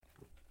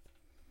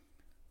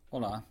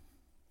Olá,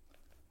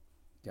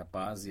 que a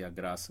paz e a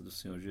graça do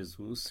Senhor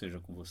Jesus seja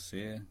com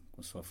você,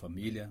 com sua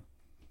família.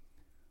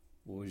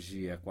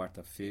 Hoje é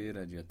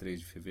quarta-feira, dia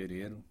 3 de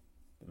fevereiro,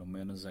 pelo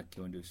menos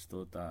aqui onde eu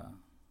estou está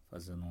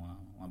fazendo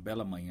uma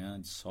bela manhã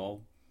de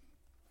sol.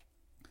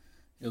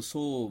 Eu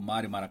sou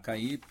Mário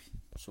Maracaípe,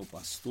 sou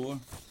pastor,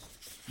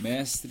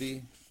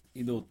 mestre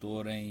e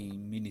doutor em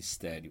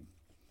ministério.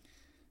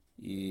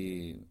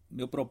 E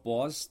meu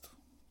propósito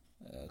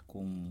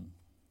com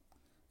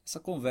essa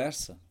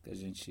conversa que a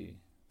gente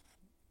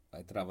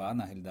vai travar,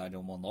 na realidade é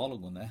um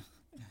monólogo, né?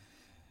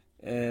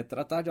 É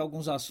tratar de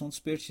alguns assuntos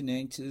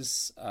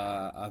pertinentes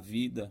à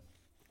vida,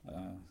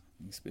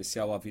 em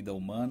especial à vida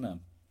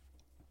humana,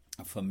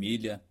 à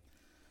família,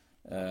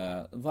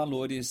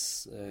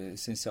 valores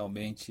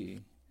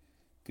essencialmente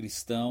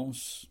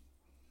cristãos,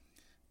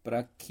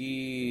 para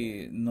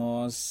que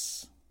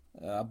nós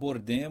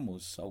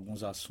abordemos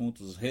alguns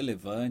assuntos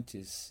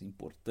relevantes,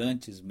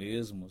 importantes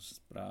mesmo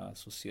para a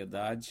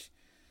sociedade,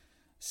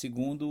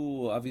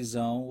 segundo a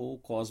visão ou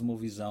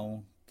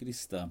cosmovisão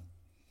cristã.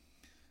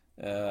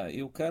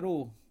 Eu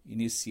quero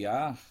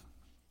iniciar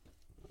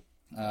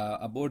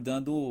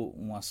abordando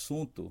um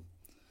assunto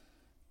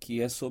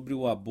que é sobre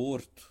o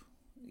aborto,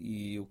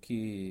 e o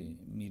que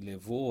me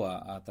levou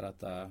a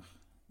tratar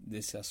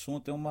desse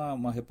assunto é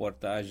uma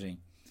reportagem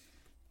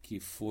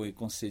que foi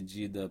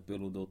concedida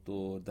pelo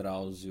Dr.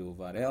 Drauzio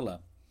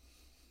Varela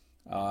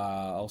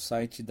ao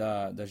site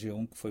da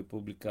G1, que foi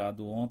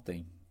publicado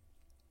ontem.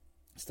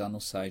 Está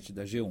no site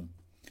da G1.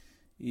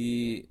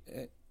 E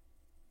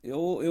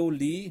eu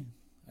li,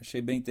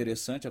 achei bem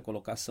interessante a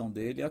colocação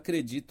dele.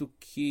 Acredito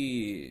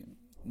que,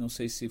 não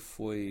sei se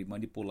foi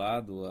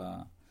manipulado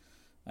a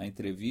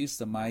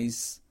entrevista,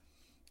 mas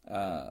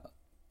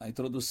a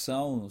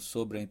introdução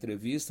sobre a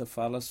entrevista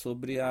fala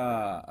sobre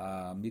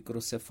a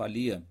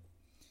microcefalia.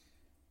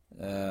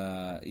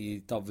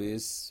 E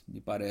talvez, me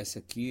parece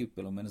aqui,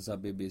 pelo menos a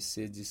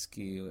BBC diz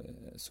que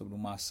sobre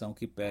uma ação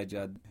que pede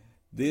a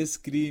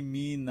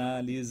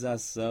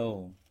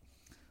descriminalização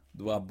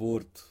do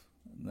aborto,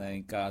 né,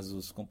 em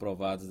casos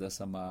comprovados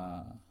dessa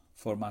má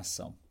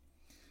formação.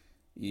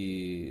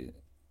 E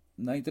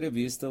na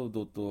entrevista o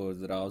Dr.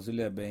 Drauzio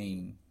ele é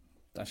bem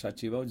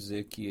taxativo ao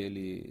dizer que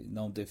ele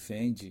não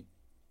defende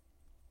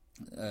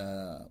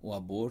o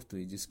aborto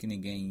e diz que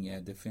ninguém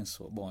é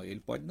defensor. Bom, ele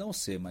pode não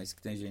ser, mas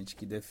que tem gente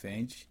que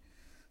defende,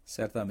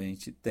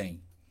 certamente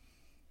tem.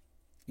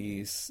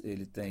 E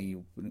ele tem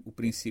o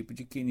princípio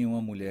de que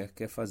nenhuma mulher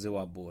quer fazer o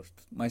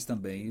aborto. Mas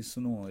também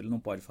ele não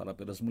pode falar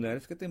pelas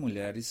mulheres, porque tem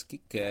mulheres que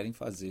querem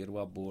fazer o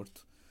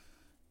aborto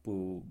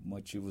por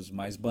motivos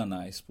mais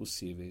banais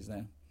possíveis,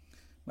 né?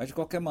 Mas de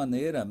qualquer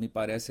maneira, me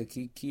parece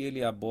aqui que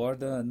ele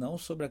aborda não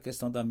sobre a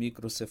questão da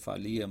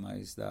microcefalia,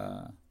 mas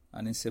da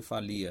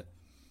anencefalia,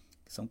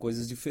 que são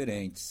coisas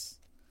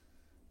diferentes.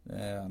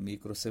 A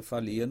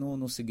microcefalia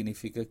não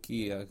significa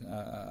que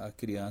a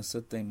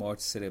criança tem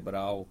morte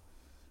cerebral.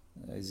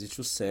 Existe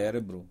o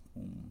cérebro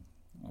com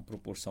uma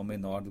proporção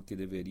menor do que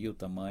deveria, o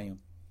tamanho.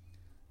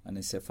 A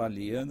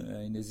anencefalia é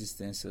a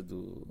inexistência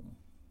do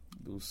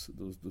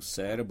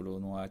cérebro,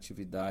 não há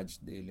atividade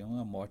dele, é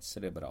uma morte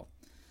cerebral.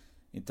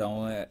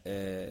 Então,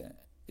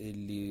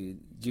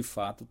 ele de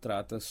fato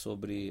trata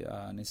sobre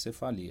a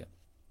anencefalia.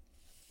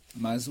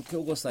 Mas o que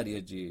eu gostaria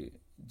de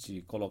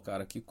colocar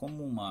aqui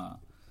como uma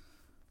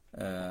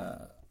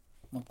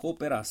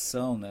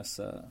cooperação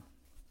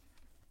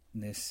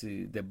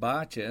nesse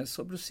debate é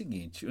sobre o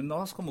seguinte: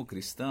 nós como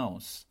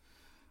cristãos,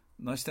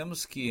 nós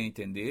temos que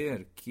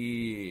entender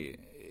que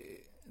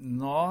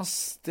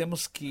nós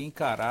temos que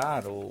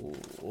encarar ou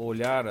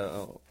olhar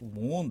o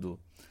mundo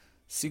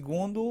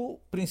segundo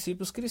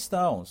princípios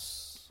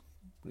cristãos.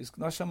 Por isso que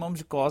nós chamamos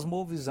de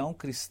cosmovisão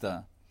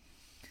cristã.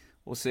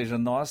 Ou seja,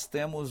 nós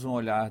temos um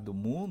olhar do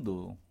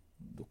mundo,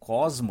 do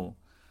cosmo,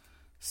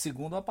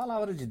 segundo a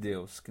palavra de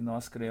Deus, que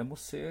nós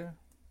cremos ser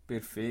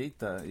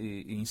perfeita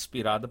e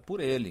inspirada por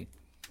ele.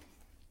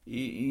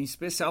 E em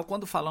especial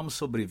quando falamos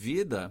sobre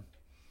vida,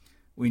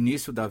 o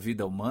início da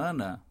vida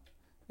humana,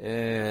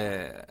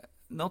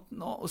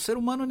 o ser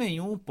humano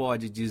nenhum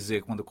pode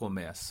dizer quando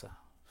começa.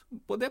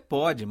 Poder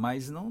pode,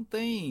 mas não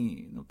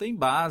tem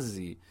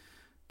base,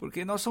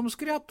 porque nós somos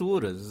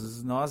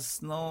criaturas, nós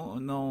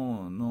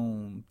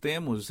não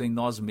temos em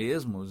nós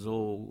mesmos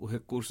ou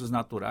recursos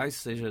naturais,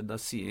 seja da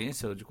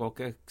ciência ou de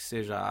qualquer que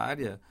seja a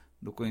área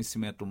do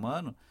conhecimento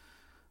humano,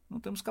 não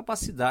temos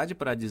capacidade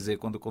para dizer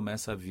quando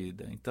começa a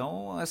vida.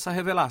 Então, essa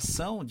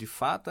revelação, de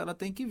fato, ela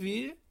tem que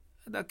vir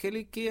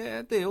daquele que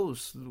é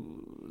Deus,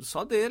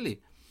 só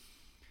dele.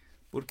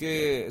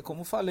 Porque,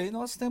 como falei,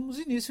 nós temos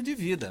início de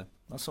vida,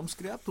 nós somos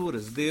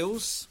criaturas.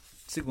 Deus,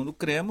 segundo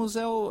cremos,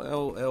 é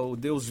o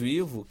Deus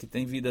vivo, que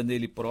tem vida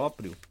nele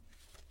próprio,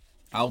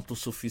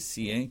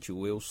 autossuficiente,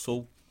 o eu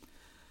sou.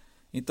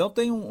 Então,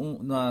 tem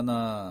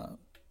na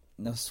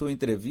sua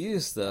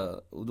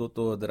entrevista, o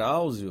Dr.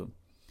 Drauzio,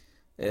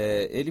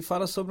 ele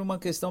fala sobre uma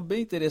questão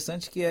bem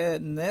interessante, que é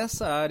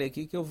nessa área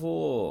aqui que eu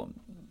vou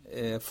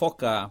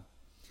focar.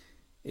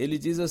 Ele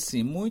diz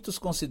assim: muitos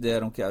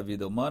consideram que a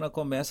vida humana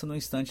começa no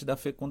instante da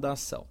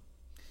fecundação.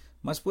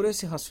 Mas por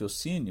esse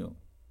raciocínio,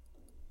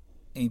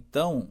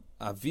 então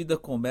a vida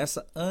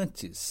começa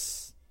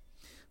antes,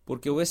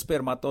 porque o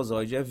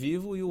espermatozoide é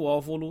vivo e o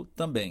óvulo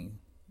também.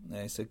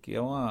 Isso aqui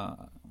é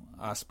uma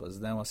aspas,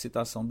 uma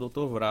citação do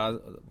Dr.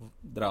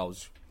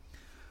 Drauzio.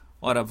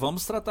 Ora,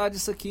 vamos tratar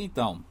disso aqui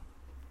então.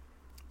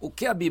 O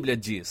que a Bíblia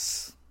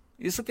diz?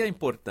 Isso que é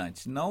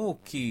importante, não o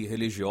que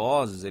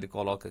religiosos ele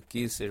coloca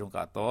aqui, sejam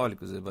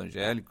católicos,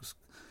 evangélicos,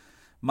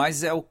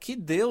 mas é o que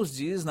Deus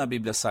diz na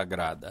Bíblia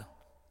Sagrada.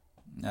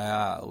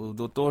 O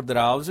Dr.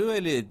 Drauzio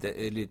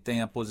ele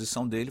tem a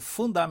posição dele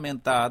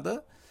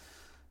fundamentada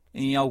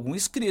em algum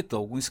escrito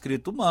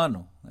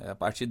humano. É a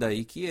partir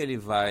daí que ele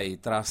vai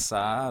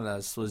traçar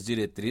as suas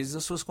diretrizes,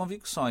 as suas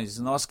convicções.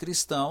 Nós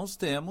cristãos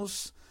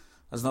temos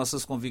as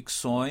nossas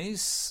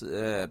convicções,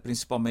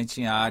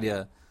 principalmente em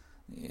área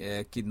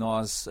que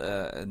nós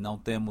não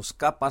temos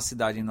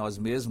capacidade em nós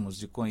mesmos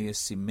de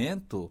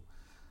conhecimento,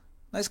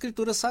 na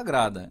Escritura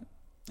Sagrada.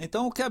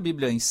 Então, o que a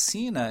Bíblia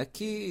ensina é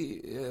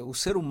que o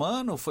ser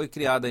humano foi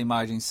criado à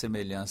imagem e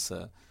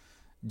semelhança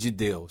de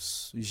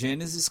Deus.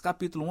 Gênesis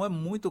capítulo 1 é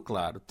muito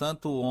claro.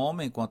 Tanto o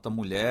homem quanto a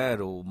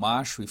mulher, o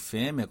macho e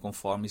fêmea,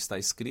 conforme está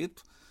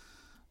escrito,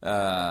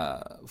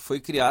 foi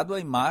criado à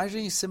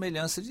imagem e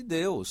semelhança de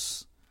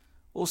Deus.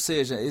 Ou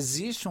seja,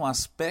 existe um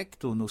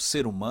aspecto no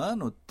ser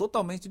humano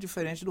totalmente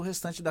diferente do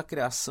restante da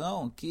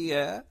criação, que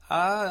é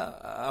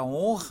a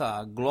honra,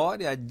 a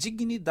glória, a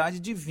dignidade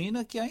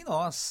divina que há em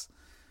nós.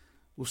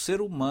 O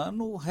ser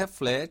humano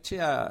reflete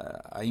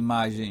a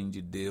imagem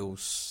de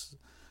Deus.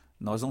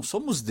 Nós não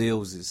somos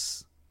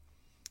deuses,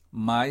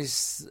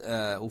 mas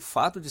o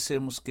fato de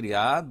sermos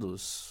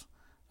criados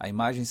à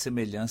imagem e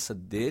semelhança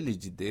dele,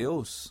 de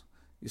Deus,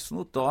 isso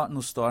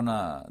nos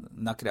torna,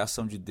 na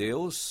criação de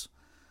Deus,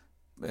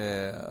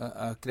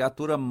 a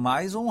criatura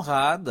mais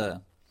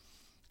honrada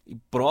e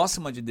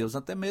próxima de Deus,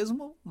 até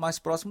mesmo mais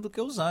próximo do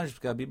que os anjos,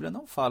 porque a Bíblia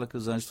não fala que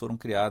os anjos foram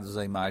criados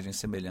à imagem e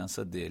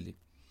semelhança dele.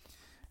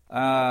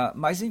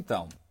 Mas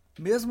então,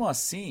 mesmo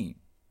assim,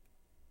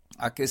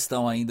 a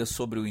questão ainda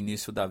sobre o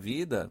início da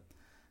vida,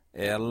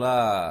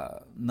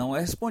 ela não é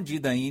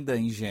respondida ainda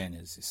em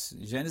Gênesis.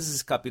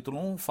 Gênesis capítulo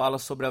 1 fala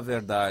sobre a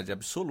verdade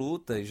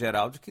absoluta e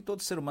geral de que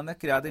todo ser humano é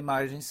criado à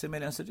imagem e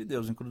semelhança de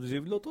Deus,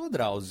 inclusive o Dr.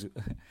 Drauzio,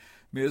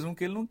 mesmo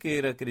que ele não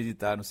queira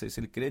acreditar, não sei se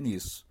ele crê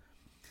nisso.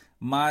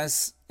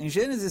 Mas em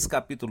Gênesis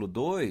capítulo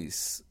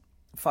 2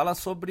 fala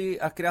sobre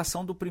a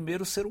criação do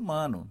primeiro ser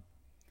humano,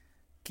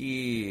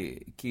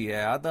 que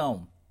é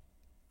Adão.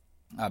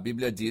 A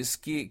Bíblia diz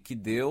que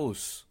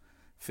Deus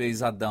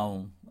fez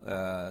Adão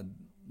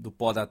do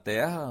pó da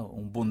terra,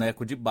 um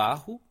boneco de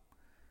barro,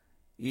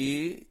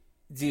 e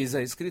diz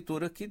a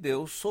Escritura que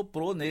Deus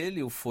soprou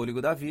nele o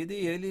fôlego da vida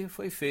e ele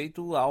foi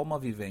feito alma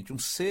vivente, um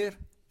ser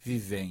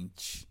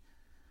vivente.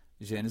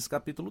 Gênesis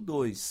capítulo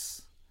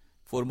 2.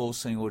 Formou o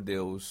Senhor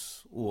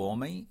Deus o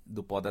homem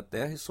do pó da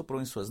terra e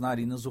soprou em suas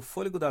narinas o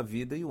fôlego da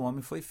vida e o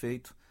homem foi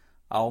feito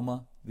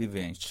alma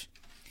vivente.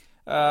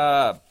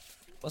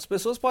 As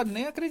pessoas podem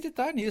nem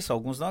acreditar nisso,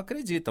 alguns não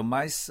acreditam,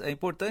 mas é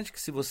importante que,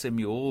 se você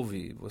me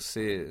ouve,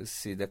 você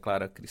se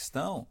declara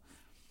cristão,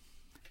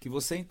 que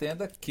você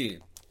entenda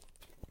que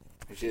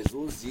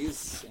Jesus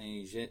diz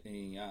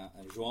em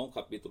João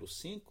capítulo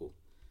 5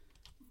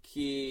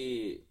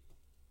 que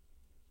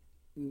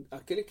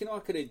aquele que não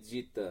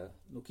acredita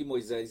no que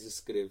Moisés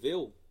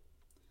escreveu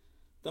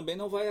também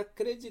não vai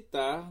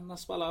acreditar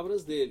nas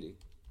palavras dele,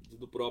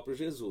 do próprio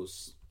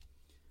Jesus.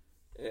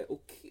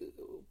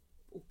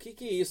 O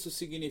que isso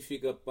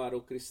significa para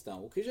o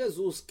cristão? O que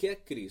Jesus, que é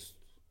Cristo,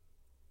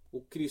 o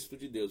Cristo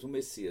de Deus, o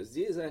Messias,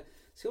 diz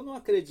se eu não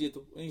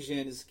acredito em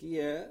Gênesis,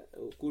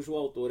 cujo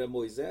autor é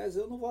Moisés,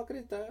 eu não vou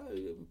acreditar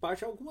em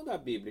parte alguma da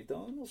Bíblia.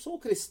 Então eu não sou um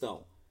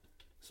cristão,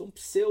 sou um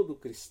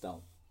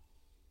pseudo-cristão.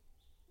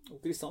 O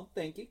cristão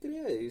tem que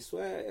crer,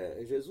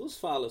 Jesus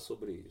fala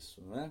sobre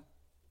isso, não é?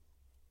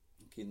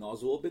 Que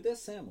nós o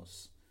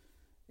obedecemos.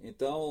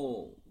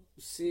 Então,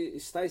 se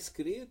está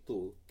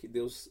escrito que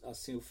Deus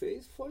assim o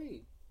fez,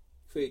 foi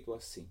feito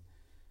assim.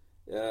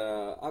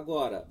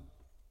 Agora,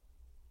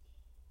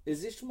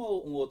 existe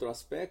um outro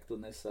aspecto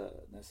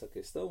nessa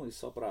questão, e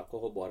só para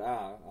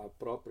corroborar o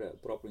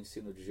próprio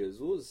ensino de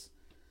Jesus,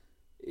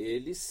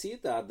 ele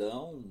cita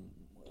Adão,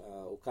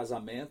 o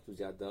casamento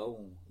de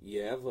Adão e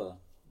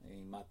Eva,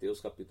 em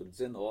Mateus capítulo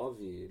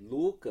 19.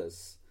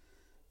 Lucas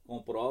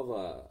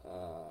comprova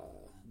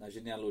na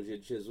genealogia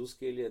de Jesus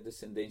que ele é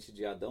descendente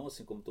de Adão,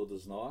 assim como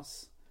todos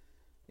nós.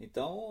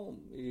 Então,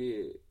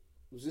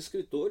 os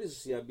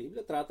escritores e a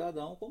Bíblia tratam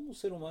Adão como um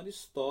ser humano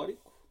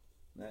histórico,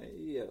 né,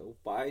 e o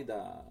pai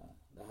da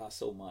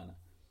raça humana.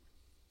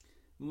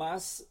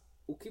 Mas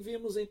o que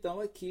vimos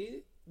então é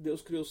que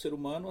Deus criou o ser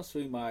humano à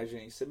sua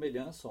imagem e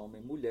semelhança,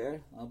 homem e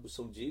mulher, ambos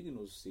são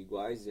dignos,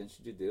 iguais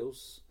diante de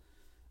Deus,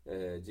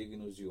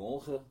 dignos de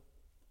honra,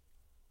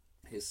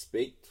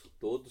 respeito,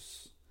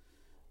 todos.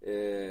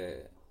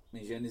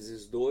 Em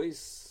Gênesis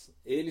 2,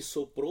 ele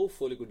soprou o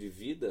fôlego de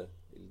vida,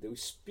 ele deu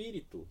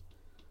espírito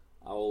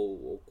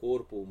ao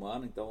corpo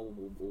humano. Então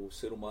o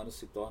ser humano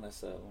se torna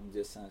vamos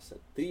dizer assim, essa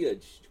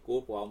tríade de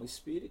corpo, alma e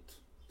espírito.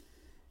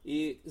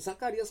 E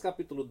Zacarias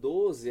capítulo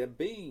 12 é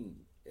bem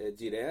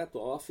direto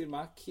ao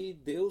afirmar que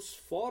Deus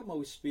forma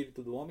o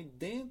espírito do homem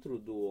dentro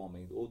do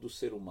homem ou do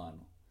ser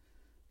humano.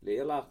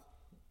 Leia lá,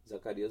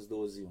 Zacarias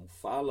 12:1.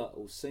 Fala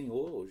o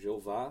Senhor, o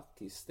Jeová,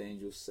 que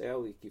estende o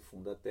céu e que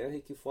funda a terra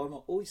e que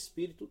forma o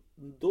espírito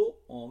do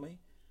homem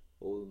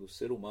ou do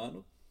ser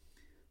humano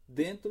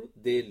dentro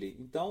dele.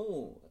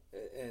 Então,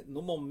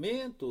 no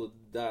momento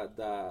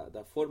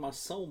da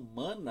formação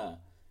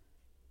humana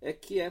é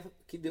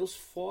que Deus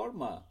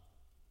forma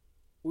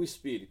o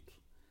espírito.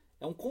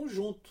 É um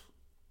conjunto.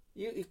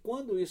 E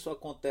quando isso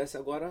acontece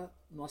agora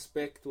no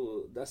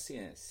aspecto da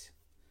ciência?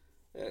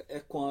 É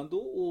quando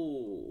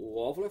o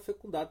óvulo é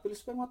fecundado pelo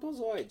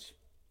espermatozoide.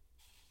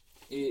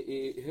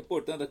 E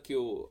reportando aqui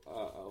o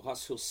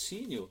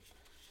raciocínio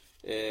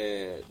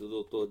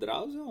do Dr.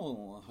 Drauzio, é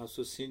um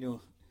raciocínio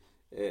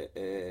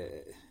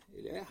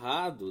ele é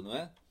errado, não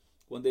é?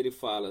 Quando ele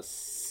fala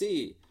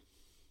se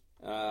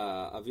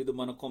a vida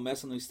humana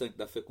começa no instante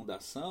da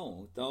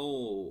fecundação,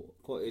 então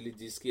ele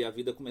diz que a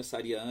vida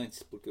começaria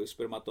antes, porque o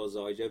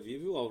espermatozoide é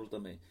vivo e o óvulo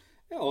também.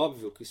 É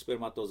óbvio que o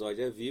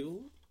espermatozoide é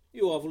vivo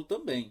e o óvulo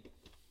também.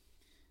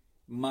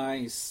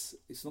 Mas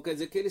isso não quer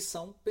dizer que eles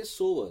são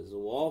pessoas.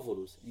 O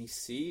óvulo em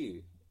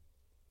si,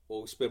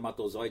 ou o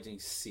espermatozoide em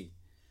si,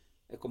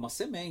 é como a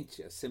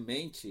semente. A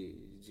semente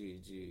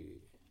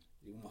de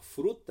uma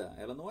fruta,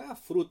 ela não é a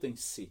fruta em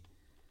si,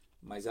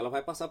 mas ela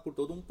vai passar por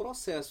todo um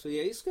processo. E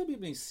é isso que a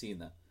Bíblia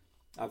ensina.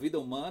 A vida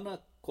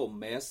humana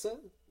começa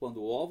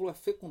quando o óvulo é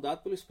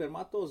fecundado pelo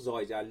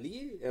espermatozoide.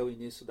 Ali é o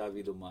início da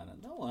vida humana,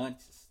 não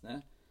antes,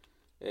 né?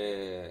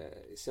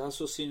 Esse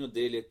raciocínio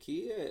dele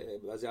aqui é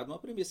baseado numa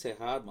premissa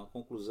errada, uma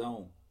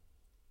conclusão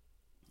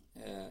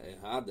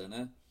errada,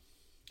 né?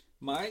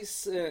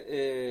 Mas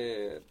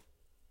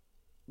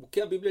o que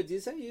a Bíblia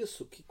diz é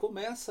isso, que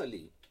começa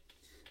ali.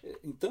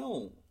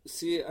 Então,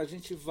 se a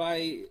gente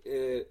vai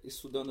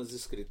estudando as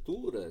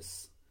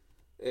Escrituras,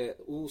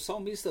 o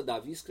salmista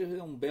Davi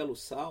escreveu um belo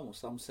salmo,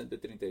 Salmo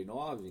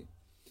 139,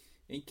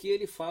 em que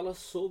ele fala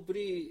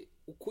sobre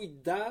o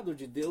cuidado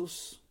de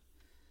Deus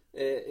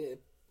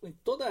em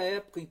toda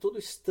época, em todo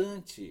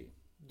instante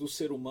do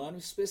ser humano,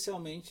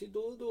 especialmente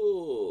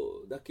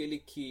daquele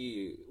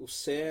que o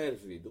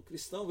serve, do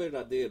cristão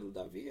verdadeiro.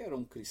 Davi era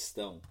um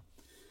cristão.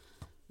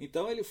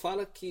 Então ele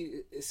fala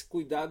que esse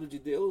cuidado de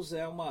Deus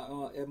é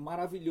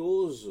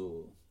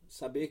maravilhoso,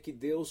 saber que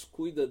Deus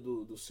cuida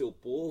do seu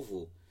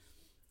povo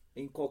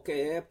em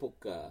qualquer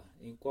época,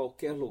 em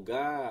qualquer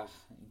lugar,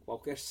 em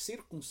qualquer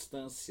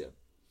circunstância.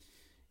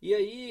 E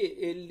aí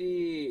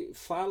ele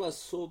falando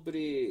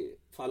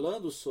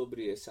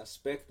sobre esse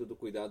aspecto do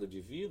cuidado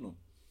divino,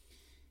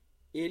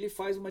 ele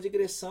faz uma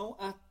digressão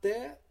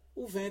até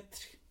o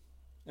ventre.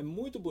 É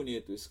muito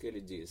bonito isso que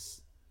ele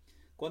diz.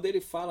 Quando ele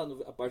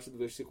fala a partir do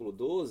versículo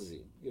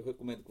 12, eu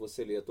recomendo que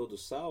você leia todo o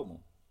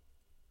Salmo,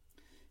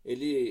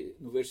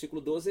 no versículo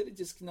 12 ele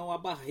diz que não há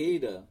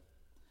barreira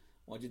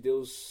onde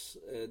Deus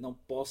não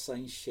possa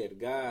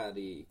enxergar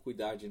e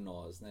cuidar de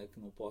nós, né? Que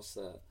não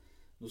possa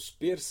nos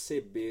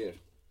perceber.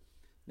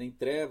 Nem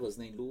trevas,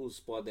 nem luz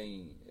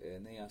podem,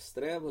 nem as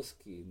trevas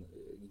que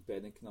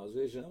impedem que nós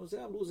vejamos, é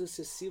a luz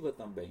excessiva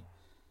também.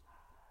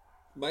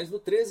 Mas no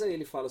 13 aí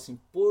ele fala assim: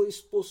 pois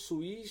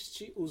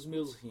possuíste os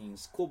meus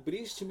rins,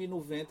 cobriste-me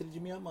no ventre de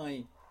minha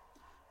mãe.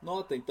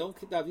 Nota então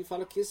que Davi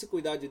fala que esse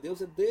cuidado de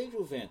Deus é desde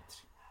o ventre.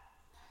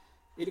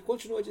 Ele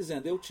continua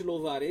dizendo: eu te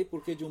louvarei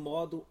porque de um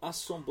modo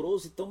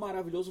assombroso e tão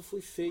maravilhoso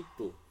fui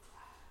feito.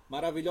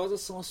 Maravilhosas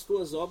são as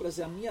tuas obras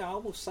e a minha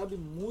alma o sabe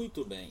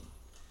muito bem.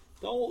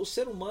 Então o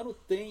ser humano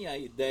tem a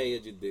ideia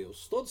de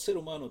Deus, todo ser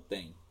humano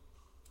tem.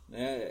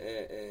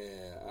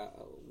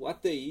 O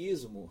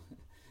ateísmo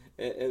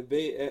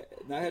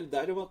na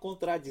realidade é uma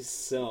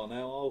contradição,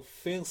 né? Uma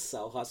ofensa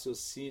ao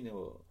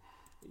raciocínio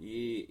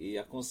e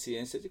à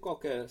consciência de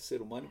qualquer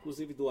ser humano,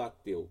 inclusive do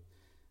ateu.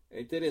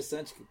 É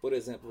interessante que, por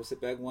exemplo, você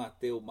pega um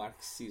ateu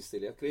marxista,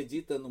 ele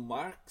acredita no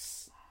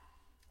Marx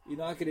e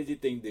não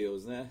acredita em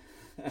Deus, né?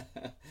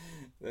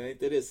 É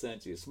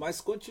interessante isso.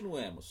 Mas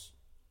continuemos.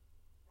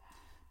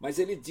 Mas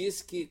ele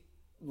diz que,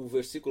 no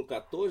versículo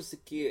 14,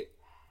 que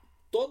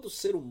todo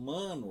ser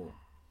humano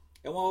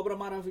é uma obra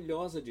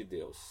maravilhosa de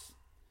Deus.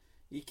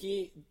 E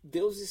que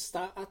Deus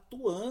está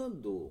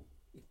atuando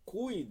e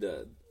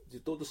cuida de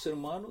todo ser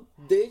humano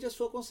desde a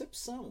sua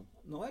concepção.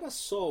 Não era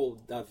só o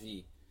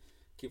Davi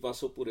que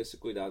passou por esse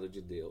cuidado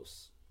de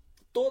Deus.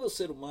 Todo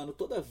ser humano,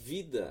 toda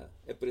vida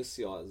é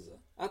preciosa.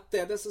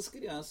 Até dessas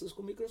crianças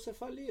com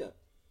microcefalia.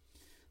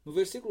 No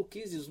versículo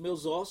 15, os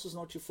meus ossos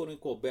não te foram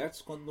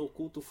encobertos quando no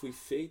oculto fui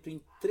feito,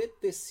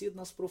 entretecido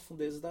nas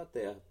profundezas da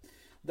terra.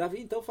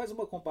 Davi então faz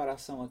uma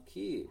comparação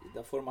aqui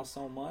da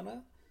formação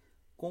humana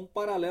com um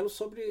paralelo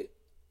sobre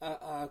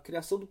a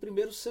criação do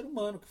primeiro ser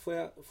humano, que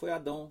foi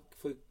Adão,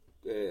 que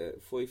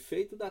foi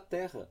feito da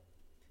terra.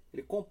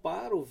 Ele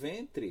compara o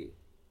ventre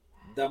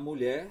da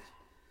mulher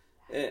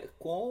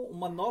com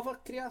uma nova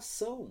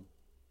criação,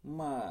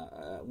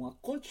 uma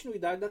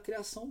continuidade da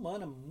criação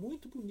humana.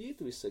 Muito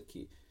bonito isso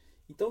aqui.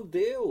 Então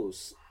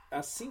Deus,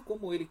 assim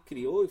como ele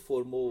criou e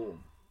formou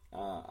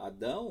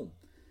Adão,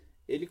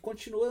 ele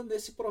continua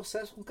nesse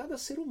processo com cada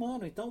ser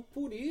humano. Então,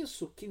 por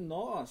isso que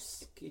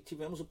nós, que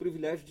tivemos o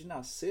privilégio de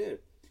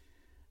nascer,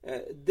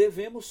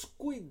 devemos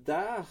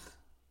cuidar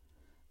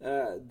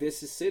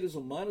desses seres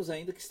humanos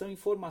ainda que estão em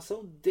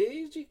formação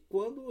desde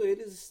quando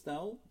eles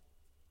estão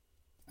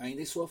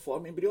ainda em sua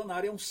forma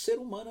embrionária. É um ser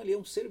humano ali, é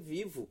um ser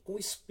vivo, com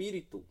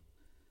espírito.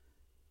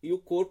 E o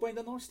corpo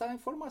ainda não está em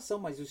formação,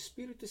 mas o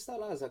espírito está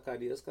lá.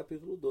 Zacarias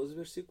capítulo 12,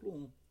 versículo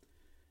 1.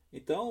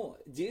 Então,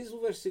 diz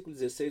o versículo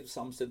 16 do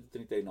Salmo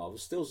 139,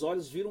 os teus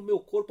olhos viram o meu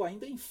corpo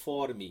ainda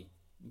informe,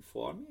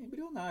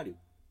 embrionário.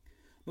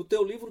 No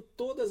teu livro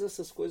todas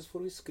essas coisas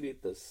foram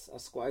escritas,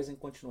 as quais em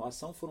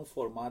continuação foram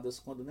formadas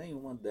quando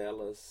nenhuma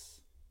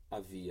delas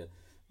havia.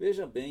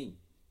 Veja bem,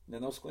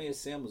 nós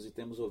conhecemos e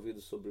temos ouvido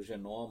sobre o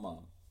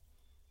genoma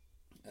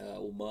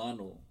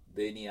humano,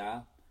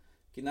 DNA,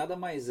 que nada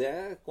mais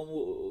é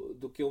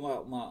do que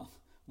uma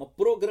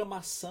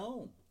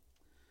programação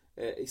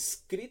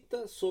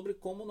escrita sobre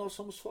como nós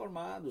somos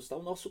formados. Está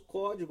o nosso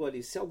código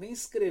ali. Se alguém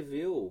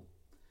escreveu,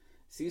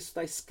 se isso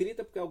está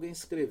escrito é porque alguém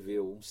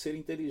escreveu, um ser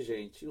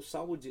inteligente. E o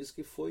Salmo diz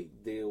que foi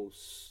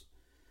Deus.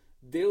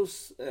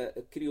 Deus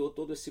criou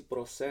todo esse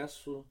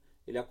processo,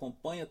 ele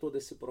acompanha todo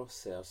esse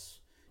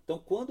processo. Então,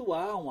 quando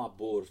há um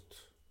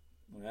aborto,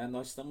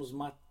 nós estamos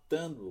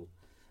matando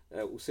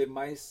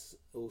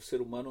o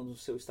ser humano no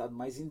seu estado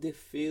mais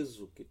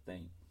indefeso que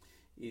tem.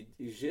 E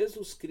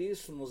Jesus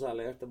Cristo nos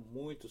alerta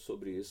muito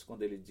sobre isso,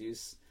 quando ele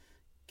diz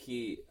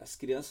que as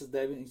crianças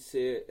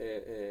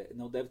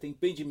não devem ter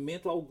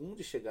impedimento algum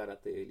de chegar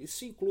até ele.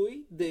 Isso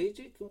inclui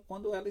desde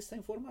quando ela está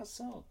em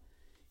formação.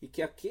 E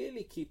que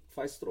aquele que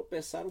faz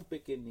tropeçar um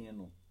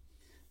pequenino,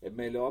 é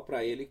melhor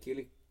para ele que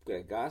ele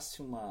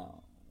pegasse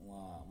uma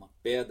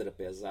pedra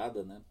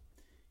pesada, né,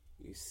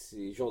 e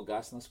se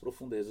jogasse nas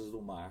profundezas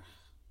do mar.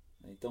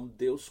 Então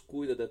Deus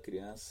cuida da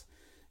criança.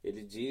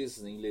 Ele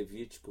diz em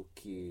Levítico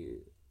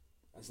que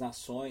as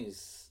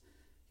nações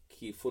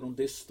que foram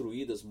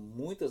destruídas,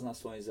 muitas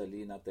nações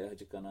ali na terra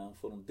de Canaã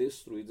foram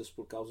destruídas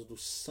por causa do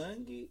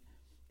sangue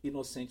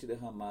inocente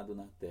derramado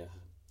na terra.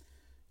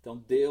 Então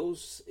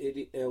Deus,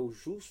 ele é o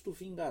justo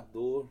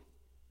vingador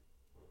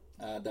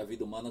da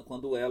vida humana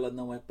quando ela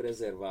não é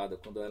preservada,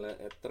 quando ela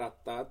é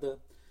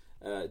tratada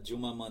de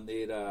uma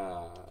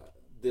maneira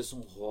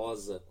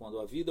desonrosa, quando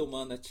a vida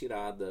humana é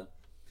tirada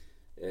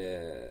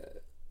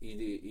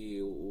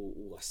e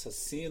o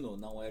assassino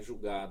não é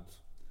julgado.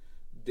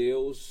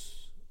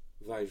 Deus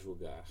vai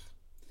julgar.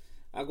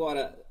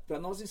 Agora, para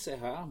nós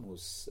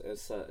encerrarmos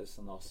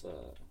essa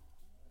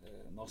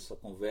nossa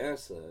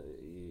conversa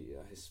e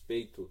a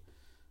respeito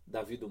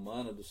da vida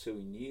humana, do seu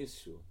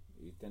início,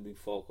 e tendo em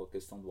foco a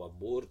questão do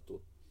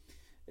aborto,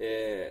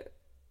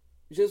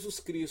 Jesus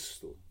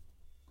Cristo,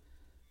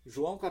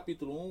 João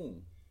capítulo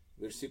 1,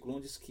 versículo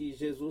 1 diz que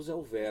Jesus é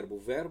o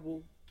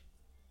verbo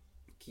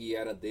que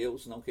era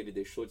Deus, não que ele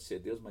deixou de ser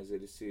Deus, mas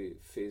ele se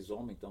fez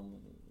homem, então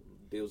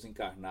Deus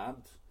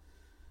encarnado.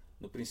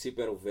 No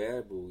princípio era o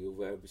verbo, e o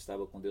verbo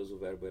estava com Deus, o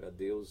verbo era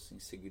Deus. Em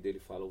seguida ele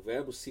fala, o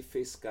verbo se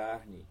fez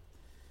carne,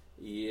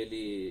 e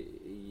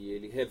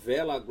ele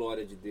revela a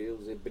glória de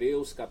Deus.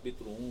 Hebreus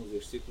capítulo 1,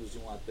 versículos de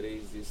 1 a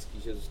 3, diz que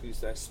Jesus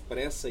Cristo é a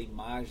expressa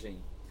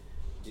imagem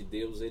de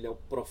Deus. Ele é o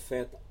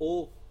profeta,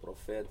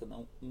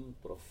 não um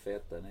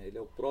profeta, né? Ele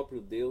é o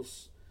próprio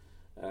Deus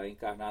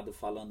encarnado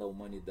falando à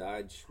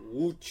humanidade, o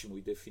último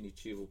e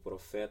definitivo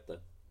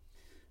profeta.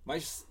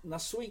 Mas na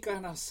sua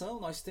encarnação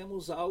nós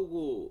temos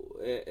algo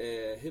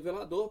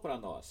revelador para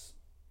nós.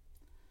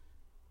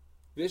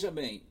 Veja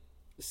bem,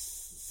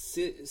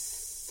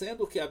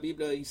 sendo que a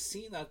Bíblia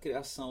ensina a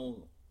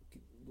criação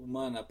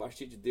humana a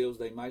partir de Deus,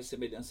 da imagem e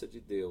semelhança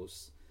de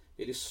Deus,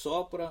 ele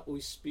sopra o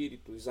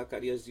Espírito.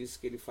 Zacarias diz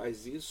que ele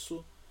faz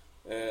isso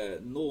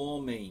no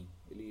homem,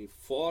 ele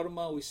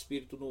forma o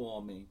Espírito no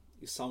homem.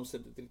 E Salmo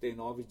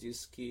 139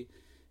 diz que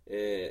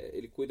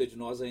ele cuida de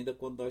nós ainda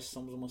quando nós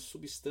somos uma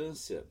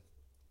substância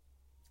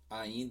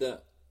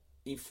ainda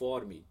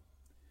informe.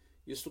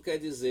 Isso quer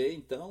dizer,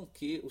 então,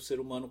 que o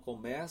ser humano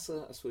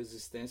começa a sua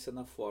existência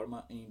na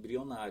forma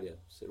embrionária.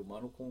 O ser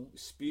humano com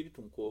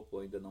espírito, um corpo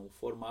ainda não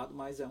formado,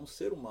 mas é um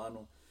ser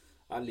humano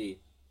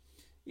ali.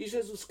 E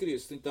Jesus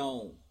Cristo,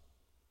 então,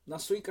 na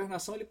sua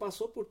encarnação, ele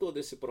passou por todo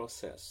esse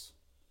processo.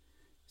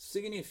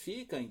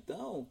 Significa,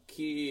 então,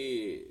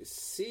 que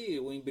se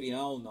o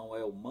embrião não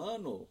é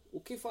humano, o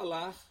que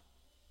falar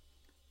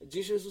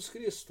de Jesus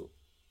Cristo?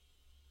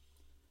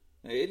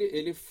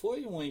 Ele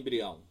foi um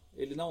embrião,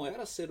 ele não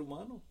era ser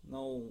humano,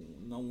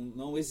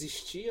 não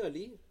existia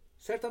ali,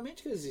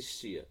 certamente que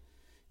existia.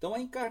 Então a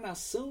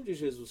encarnação de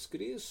Jesus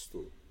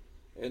Cristo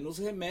nos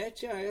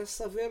remete a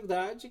essa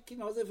verdade que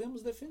nós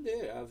devemos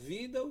defender. A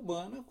vida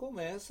humana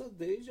começa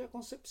desde a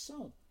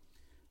concepção.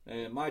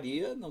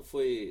 Maria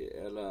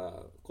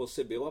ela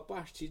concebeu a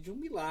partir de um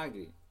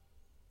milagre.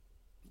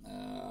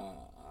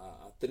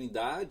 A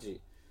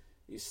Trindade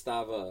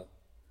estava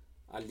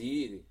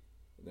ali,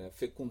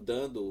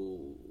 fecundando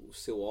o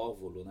seu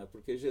óvulo,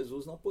 porque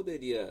Jesus não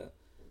poderia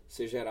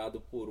ser gerado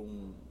por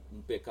um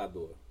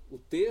pecador. O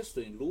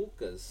texto em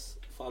Lucas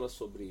fala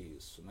sobre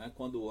isso,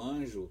 quando o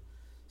anjo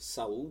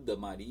saúda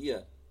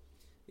Maria,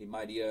 e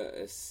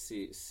Maria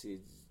se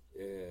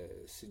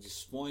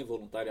dispõe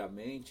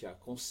voluntariamente a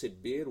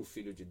conceber o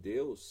Filho de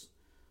Deus,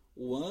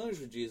 o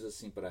anjo diz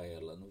assim para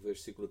ela, no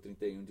versículo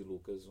 31 de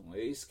Lucas 1,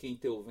 eis que em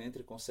teu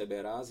ventre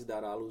conceberás e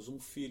darás à luz um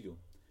filho,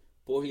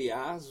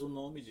 por-lhe-ás o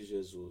nome de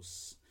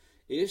Jesus.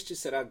 Este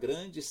será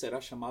grande e será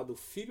chamado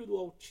Filho do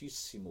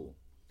Altíssimo,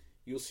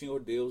 e o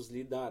Senhor Deus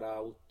lhe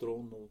dará o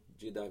trono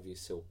de Davi,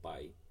 seu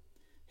pai.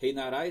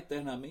 Reinará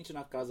eternamente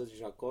na casa de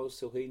Jacó, e o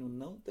seu reino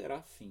não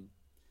terá fim.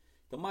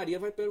 Então Maria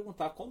vai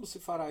perguntar, como se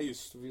fará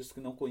isso, visto que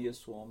não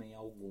conheço homem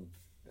algum?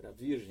 Era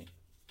virgem.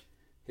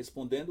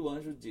 Respondendo o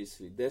anjo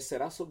disse-lhe,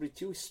 descerá sobre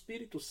ti o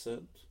Espírito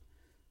Santo,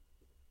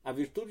 a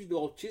virtude do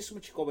Altíssimo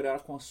te cobrirá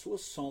com a sua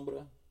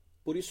sombra,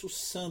 por isso o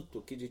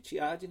santo que de ti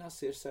há de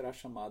nascer será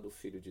chamado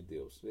Filho de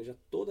Deus. Veja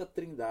toda a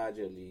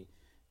trindade ali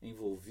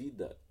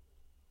envolvida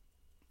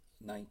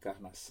na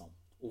encarnação.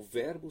 O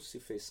Verbo se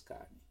fez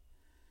carne.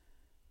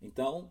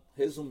 Então,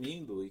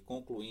 resumindo e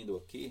concluindo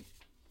aqui,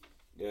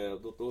 o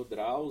Dr.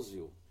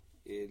 Drauzio,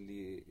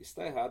 ele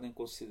está errado em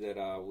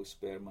considerar o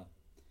esperma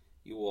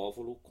e o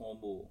óvulo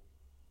como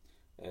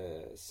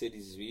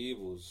seres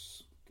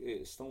vivos, que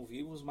estão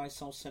vivos, mas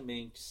são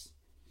sementes,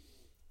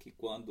 que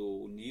quando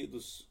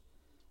unidos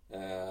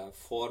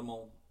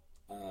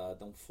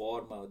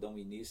dão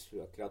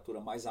início à criatura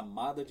mais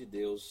amada de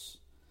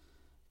Deus,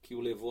 que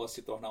o levou a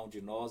se tornar um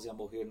de nós e a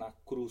morrer na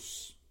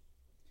cruz.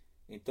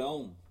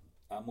 Então,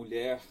 a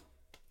mulher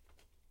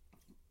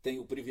tem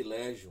o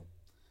privilégio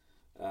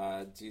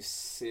de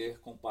ser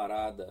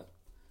comparada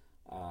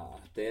à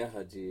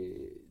terra,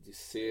 de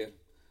ser,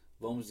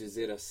 vamos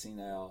dizer assim,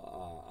 né,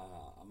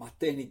 a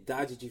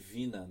maternidade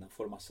divina na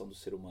formação do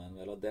ser humano.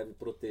 Ela deve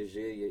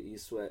proteger, e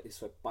isso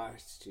é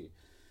parte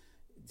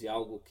de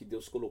algo que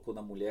Deus colocou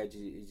na mulher,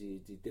 de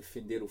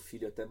defender o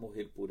filho até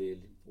morrer por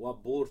ele. O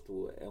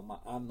aborto é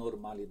uma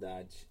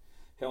anormalidade.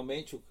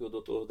 Realmente o que o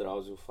Dr.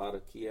 Drauzio fala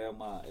aqui é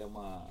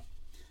uma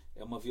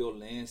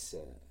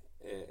violência,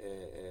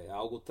 é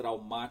algo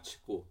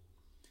traumático,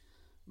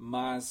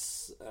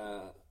 mas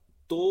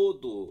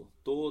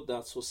toda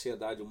a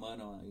sociedade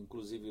humana,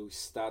 inclusive o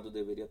Estado,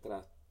 deveria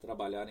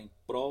trabalhar em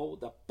prol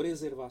da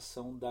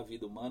preservação da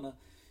vida humana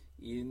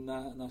e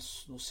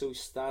no seu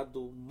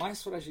estado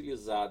mais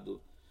fragilizado,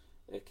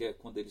 que é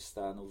quando ele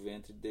está no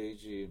ventre,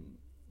 desde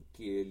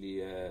que ele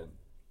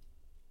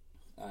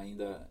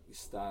ainda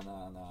está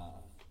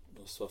na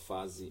sua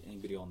fase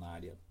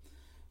embrionária.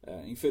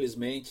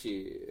 Infelizmente,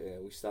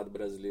 o Estado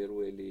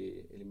brasileiro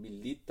ele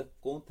milita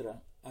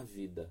contra a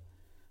vida,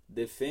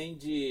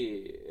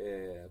 defende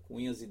com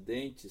unhas e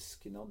dentes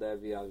que não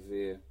deve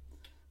haver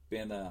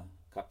pena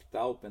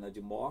capital, pena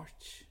de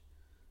morte,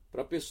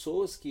 para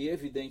pessoas que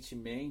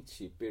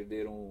evidentemente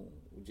perderam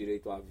o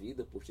direito à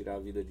vida por tirar a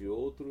vida de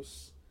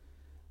outros,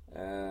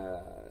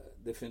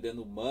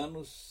 defendendo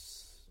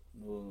humanos,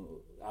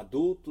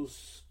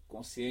 adultos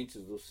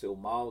conscientes do seu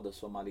mal, da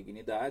sua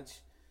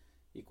malignidade.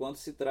 E quando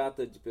se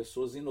trata de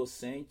pessoas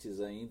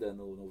inocentes ainda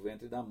no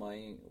ventre da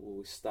mãe,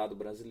 o Estado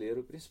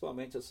brasileiro,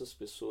 principalmente essas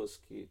pessoas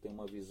que têm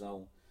uma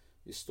visão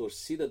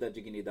distorcida da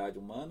dignidade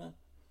humana,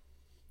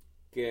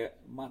 quer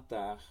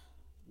matar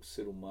o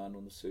ser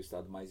humano no seu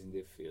estado mais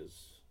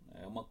indefeso.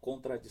 É uma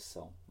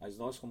contradição, mas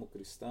nós como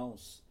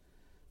cristãos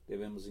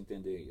devemos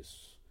entender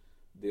isso.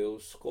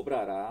 Deus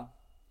cobrará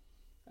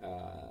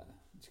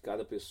de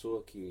cada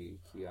pessoa que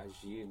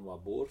agir no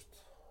aborto,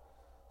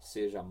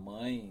 seja a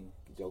mãe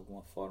que de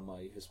alguma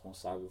forma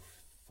irresponsável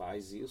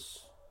faz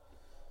isso,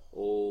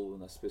 ou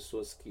nas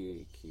pessoas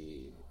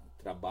que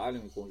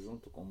trabalham em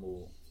conjunto,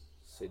 como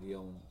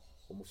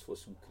se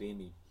fosse um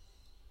crime,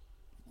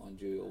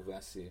 onde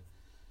houvesse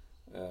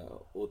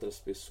outras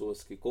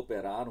pessoas que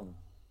cooperaram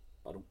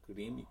para um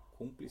crime,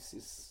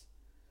 cúmplices,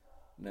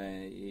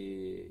 né?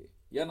 E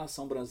a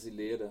nação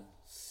brasileira,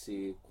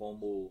 se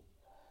como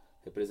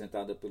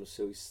representada pelo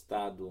seu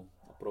Estado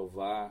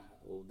aprovar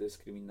ou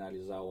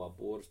descriminalizar o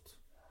aborto,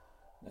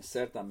 né,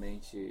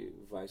 certamente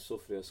vai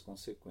sofrer as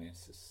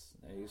consequências,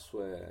 né?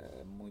 Isso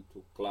é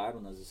muito claro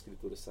nas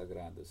Escrituras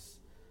Sagradas.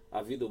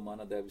 A vida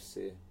humana deve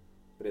ser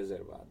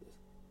preservada,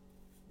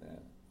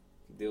 né?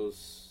 Que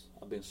Deus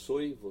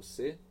abençoe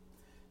você.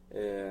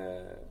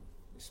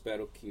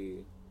 Espero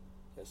que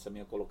essa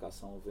minha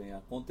colocação venha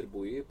a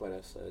contribuir para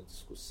essa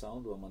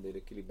discussão de uma maneira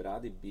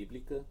equilibrada e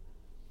bíblica.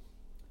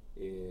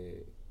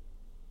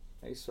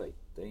 É isso aí.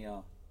 Tenha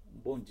um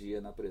bom dia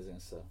na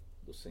presença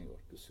do Senhor.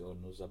 Que o Senhor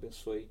nos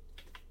abençoe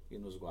e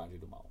nos guarde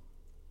do mal.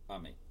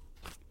 Amém.